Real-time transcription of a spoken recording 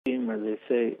farmer, they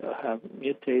say, have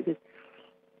mutated.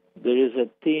 There is a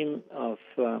team of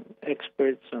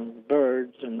experts on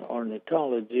birds and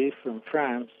ornithology from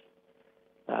France,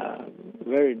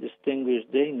 very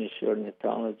distinguished Danish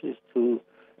ornithologist, who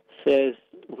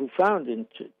found in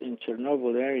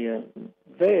Chernobyl area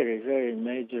very, very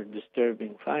major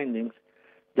disturbing findings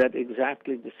that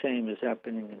exactly the same is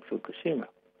happening in Fukushima.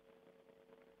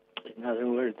 In other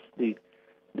words,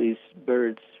 these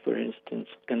birds, for instance,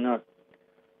 cannot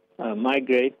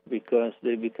migrate because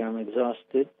they become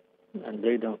exhausted and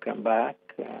they don't come back,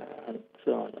 and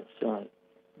so on and so on.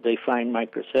 They find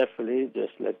microcephaly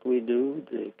just like we do.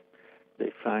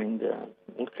 They find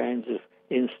all kinds of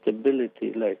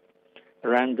instability, like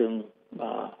random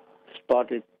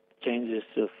spotted changes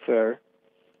of fur,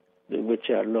 which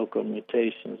are local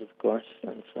mutations, of course,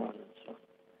 and so on and so on.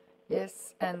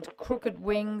 Yes, and crooked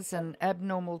wings and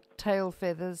abnormal tail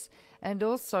feathers, and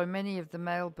also many of the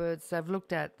male birds they've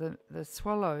looked at, the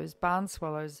swallows, barn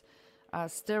swallows, are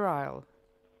sterile.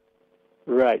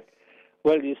 Right.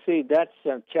 Well, you see, that's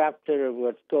a chapter of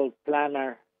what's called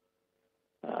planar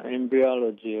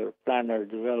embryology or planar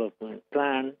development.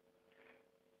 Plan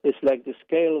is like the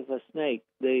scale of a snake.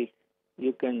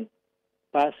 You can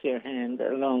pass your hand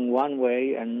along one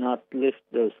way and not lift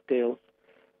those scales,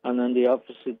 and on the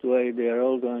opposite way, they are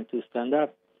all going to stand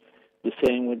up. The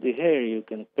same with the hair. You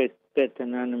can pet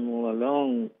an animal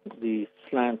along the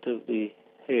slant of the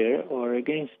hair or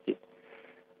against it.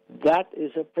 That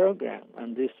is a program,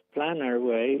 and this planar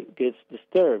way gets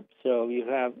disturbed. So you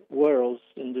have whorls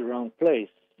in the wrong place,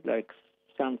 like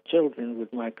some children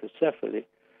with microcephaly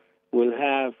will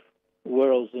have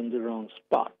whorls in the wrong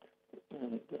spot.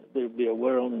 And there'll be a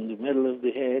whorl in the middle of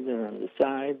the head or on the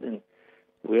side, and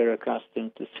we're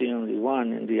accustomed to see only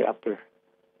one in the upper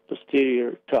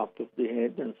posterior top of the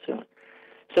head and so on.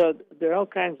 So there are all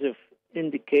kinds of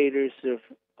indicators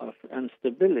of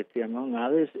instability, among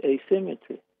others,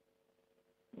 asymmetry.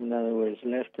 In other words,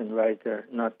 left and right are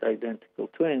not identical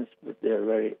twins, but they're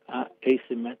very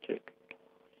asymmetric,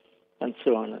 and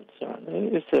so on and so on.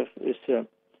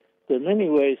 There are many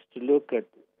ways to look at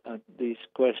these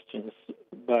questions,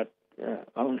 but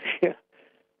only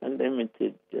a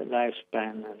limited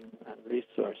lifespan and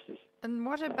resources. And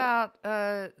what about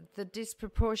the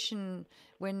disproportion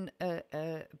when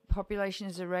a population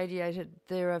is irradiated?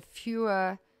 There are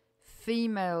fewer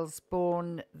females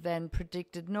born than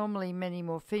predicted. Normally, many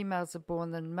more females are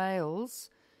born than males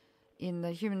in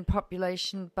the human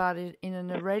population, but in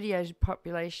an irradiated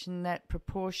population, that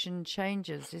proportion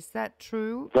changes. Is that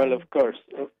true? Well, of course.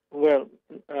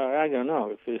 I don't know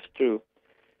if it's true.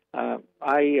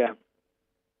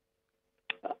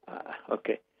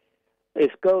 Okay.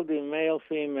 It's called the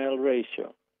male-female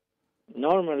ratio.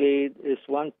 Normally, it's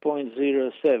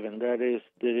 1.07. That is,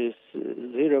 there is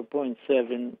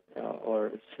 0.7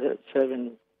 or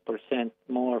 7%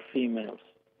 more females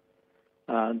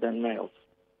than males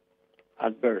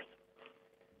at birth.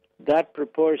 That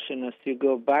proportion, as you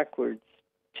go backwards,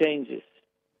 changes.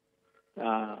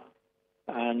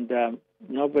 And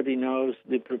nobody knows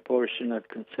the proportion at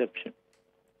conception.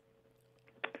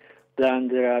 Then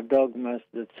there are dogmas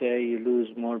that say you lose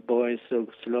more boys, so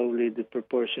slowly the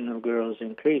proportion of girls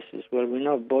increases. Well, we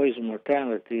know boys'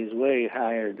 mortality is way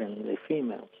higher than the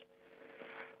females.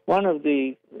 One of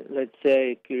the, let's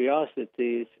say,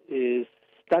 curiosities is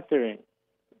stuttering.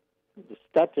 The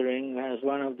stuttering has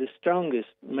one of the strongest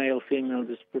male-female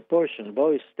disproportion.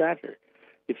 Boys stutter.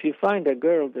 If you find a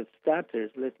girl that stutters,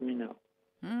 let me know.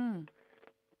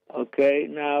 Okay,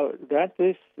 now that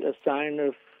is a sign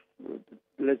of,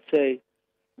 let's say,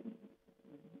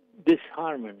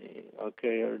 disharmony,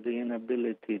 okay, or the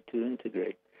inability to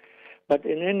integrate. But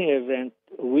in any event,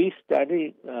 we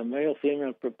study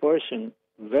male-female proportion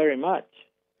very much,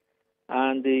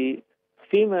 and the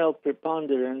female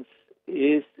preponderance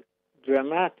is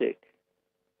dramatic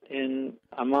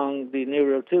among the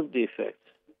neural tube defects,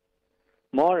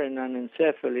 more in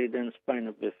anencephaly than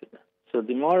spina bifida. So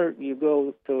the more you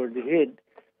go toward the head,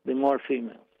 the more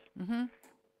females,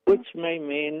 which may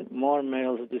mean more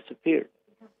males disappeared.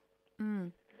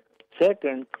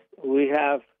 Second, we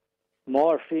have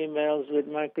more females with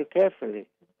microcephaly.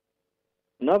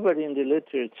 Nobody in the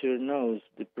literature knows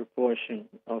the proportion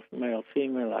of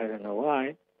male-female. I don't know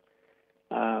why,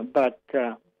 but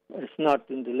it's not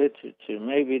in the literature.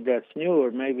 Maybe that's new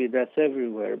or maybe that's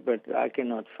everywhere, but I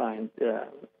cannot find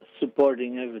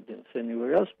supporting evidence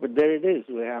anywhere else. But there it is.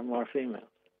 We have more females,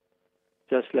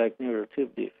 just like neural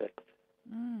tube defects.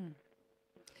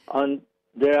 And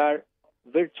there are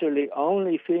virtually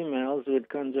only females with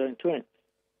conjoined twins.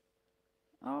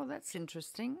 Oh, that's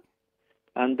interesting.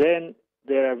 And then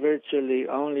there are virtually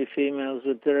only females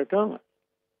with teratomas.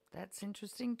 That's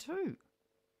interesting too.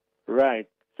 Right.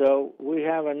 So we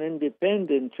have an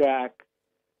independent track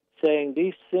saying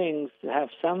these things have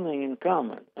something in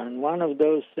common. And one of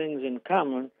those things in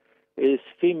common is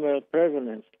female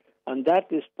prevalence. And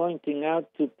that is pointing out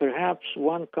to perhaps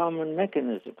one common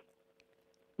mechanism.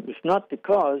 If not the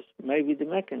cause, maybe the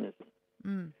mechanism.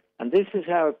 Mm. And this is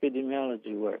how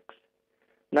epidemiology works.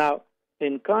 Now,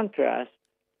 in contrast,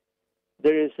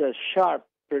 there is a sharp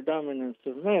predominance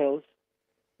of males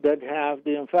that have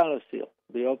the omphalocele,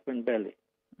 the open belly.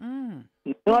 Mm.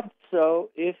 Not so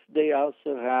if they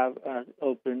also have an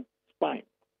open spine.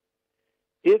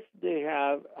 If they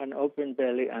have an open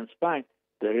belly and spine,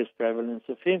 there is prevalence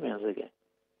of females again.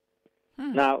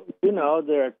 Now,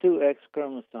 there are 2 X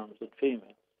chromosomes in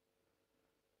females.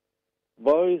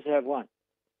 Boys have 1.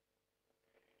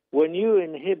 When you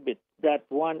inhibit that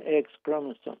 1 X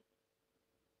chromosome,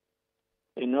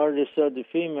 in order so the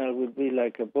female would be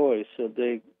like a boy, so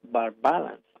they are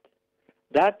balanced,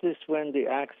 that is when the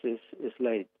axis is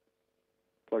laid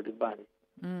for the body.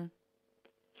 Mm.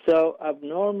 So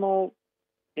abnormal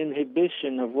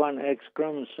inhibition of 1 X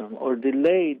chromosome or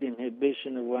delayed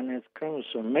inhibition of 1 X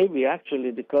chromosome may be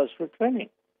actually the cause for twinning.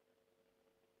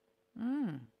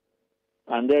 Mm.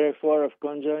 And therefore of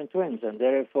conjoined twins, and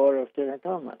therefore of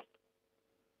teratomas.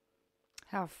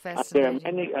 How There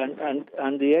fascinating. are many,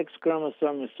 and the X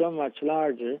chromosome is so much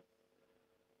larger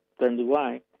than the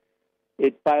Y,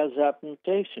 it piles up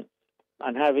mutations.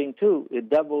 And having 2, it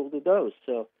doubles the dose.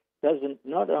 So it doesn't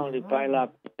not only pile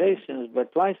up mutations,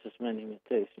 but twice as many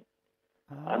mutations.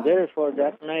 And therefore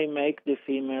that may make the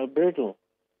female brittle.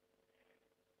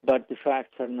 But the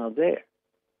facts are not there.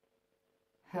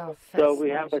 How So we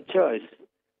have a choice,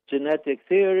 genetic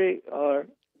theory or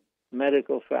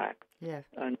medical fact. Yeah.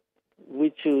 And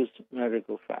we choose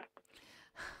medical fact.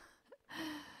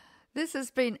 This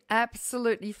has been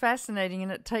absolutely fascinating,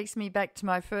 and it takes me back to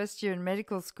my first year in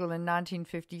medical school in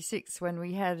 1956 when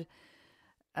we had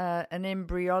an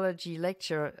embryology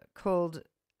lecturer called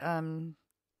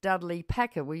Dudley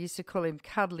Packer. We used to call him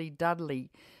Cuddly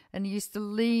Dudley, and he used to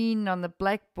lean on the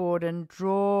blackboard and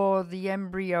draw the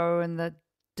embryo and the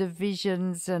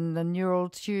divisions and the neural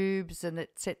tubes and et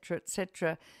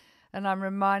cetera, and I'm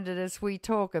reminded as we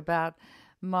talk about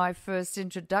my first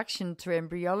introduction to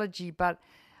embryology, but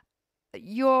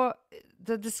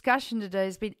the discussion today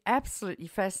has been absolutely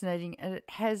fascinating, and it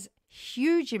has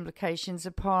huge implications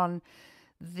upon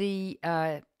the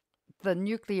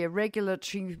Nuclear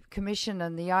Regulatory Commission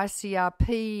and the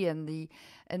ICRP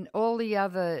and all the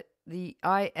other, the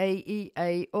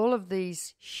IAEA, all of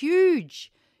these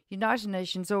huge United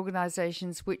Nations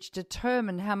organizations which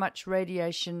determine how much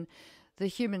radiation the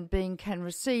human being can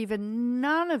receive, and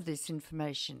none of this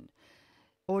information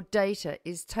or data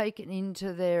is taken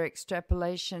into their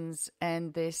extrapolations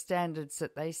and their standards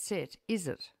that they set, is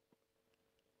it?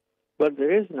 But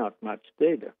there is not much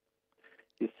data.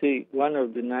 You see, one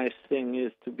of the nice things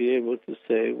is to be able to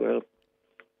say, well,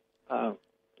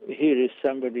 here is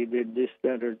somebody did this,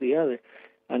 that, or the other.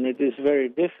 And it is very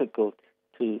difficult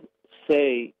to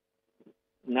say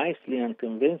nicely and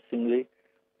convincingly,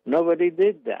 nobody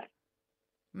did that.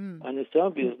 Mm. And it's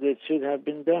obvious that it should have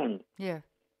been done. Yeah.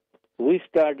 We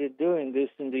started doing this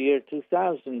in the year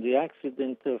 2000. The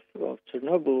accident of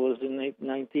Chernobyl was in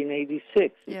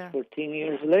 1986. Yeah. It's 14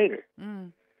 years later.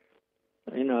 Mm.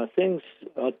 Things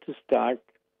ought to start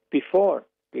before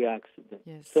the accident.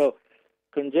 Yes. So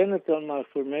congenital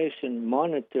malformation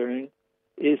monitoring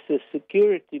is a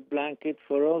security blanket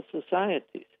for all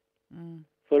societies. Mm.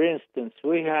 For instance,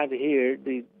 we had here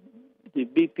the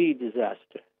BP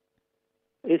disaster.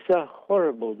 It's a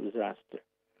horrible disaster.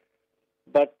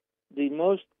 But the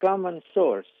most common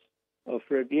source of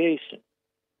radiation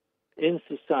in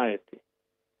society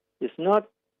is not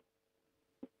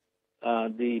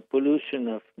the pollution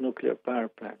of nuclear power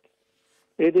plants.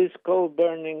 It is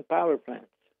coal-burning power plants.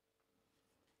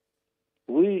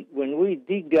 When we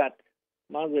dig up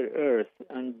Mother Earth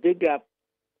and dig up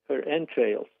her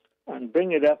entrails and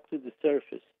bring it up to the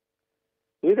surface,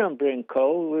 we don't bring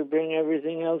coal, we bring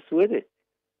everything else with it.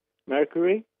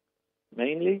 Mercury,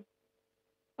 mainly,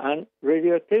 and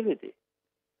radioactivity.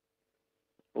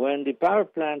 When the power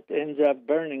plant ends up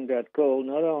burning that coal,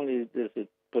 not only does it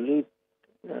pollute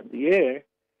the air,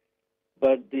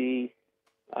 but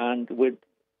and with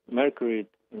mercury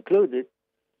included,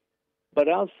 but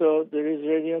also there is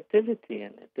radioactivity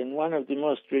in it. And one of the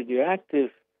most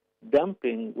radioactive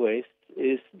dumping wastes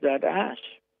is that ash.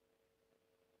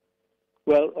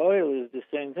 Well, oil is the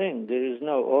same thing. There is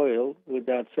no oil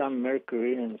without some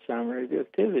mercury and some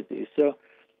radioactivity. So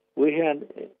we had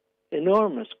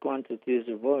enormous quantities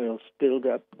of oil spilled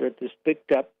up that is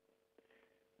picked up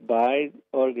by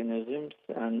organisms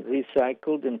and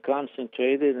recycled and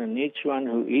concentrated, and each one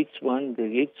who eats one, that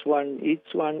eats one,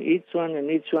 and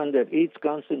each one that eats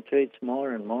concentrates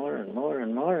more and more and more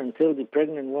and more until the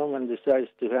pregnant woman decides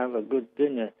to have a good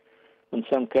dinner on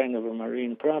some kind of a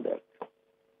marine product.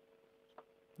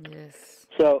 Yes.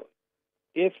 So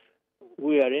if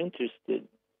we are interested,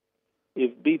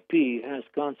 if BP has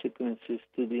consequences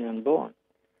to the unborn,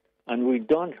 and we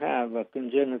don't have a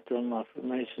congenital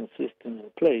malformation system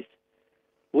in place,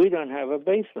 we don't have a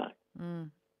baseline.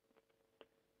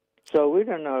 So we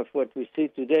don't know if what we see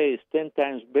today is 10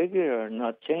 times bigger or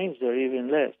not changed or even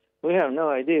less. We have no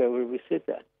idea where we sit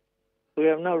at. We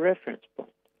have no reference point.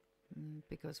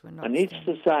 Because we're not. And each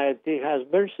society has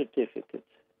birth certificates.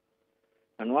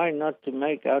 And why not to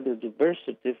make out of the birth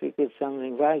certificate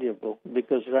something valuable?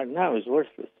 Because right now it's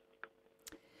worthless.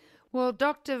 Well,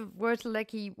 Dr.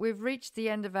 Wertelecki, we've reached the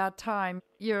end of our time.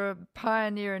 You're a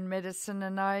pioneer in medicine,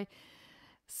 and I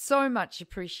so much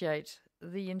appreciate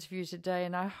the interview today,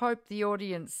 and I hope the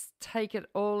audience take it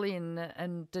all in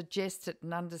and digest it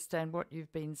and understand what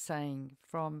you've been saying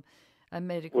from a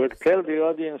medical... Well, tell the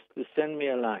audience to send me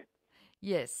a line.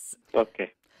 Yes.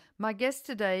 Okay. My guest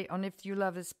today on If You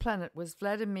Love This Planet was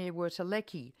Wladimir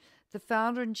Wertelecki, the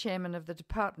founder and chairman of the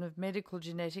Department of Medical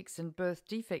Genetics and Birth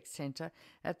Defects Center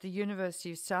at the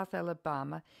University of South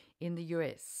Alabama in the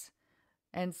U.S.,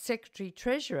 and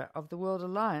Secretary-Treasurer of the World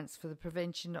Alliance for the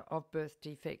Prevention of Birth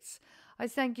Defects. I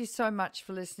thank you so much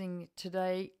for listening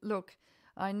today. Look,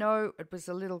 I know it was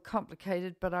a little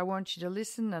complicated, but I want you to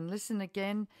listen and listen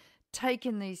again. Take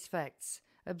in these facts,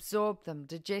 absorb them,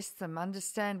 digest them,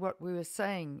 understand what we were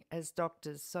saying as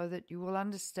doctors so that you will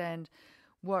understand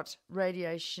what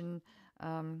radiation,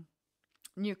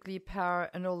 nuclear power,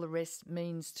 and all the rest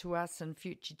means to us and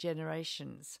future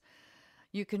generations.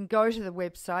 You can go to the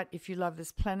website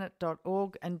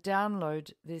ifyoulovethisplanet.org and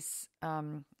download this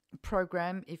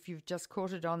program if you've just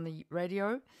caught it on the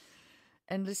radio,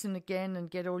 and listen again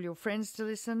and get all your friends to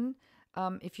listen.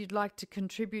 If you'd like to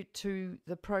contribute to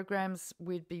the programs,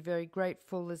 we'd be very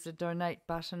grateful. There's a donate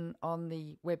button on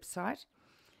the website.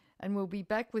 And we'll be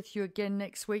back with you again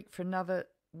next week for another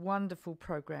wonderful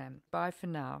program. Bye for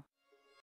now.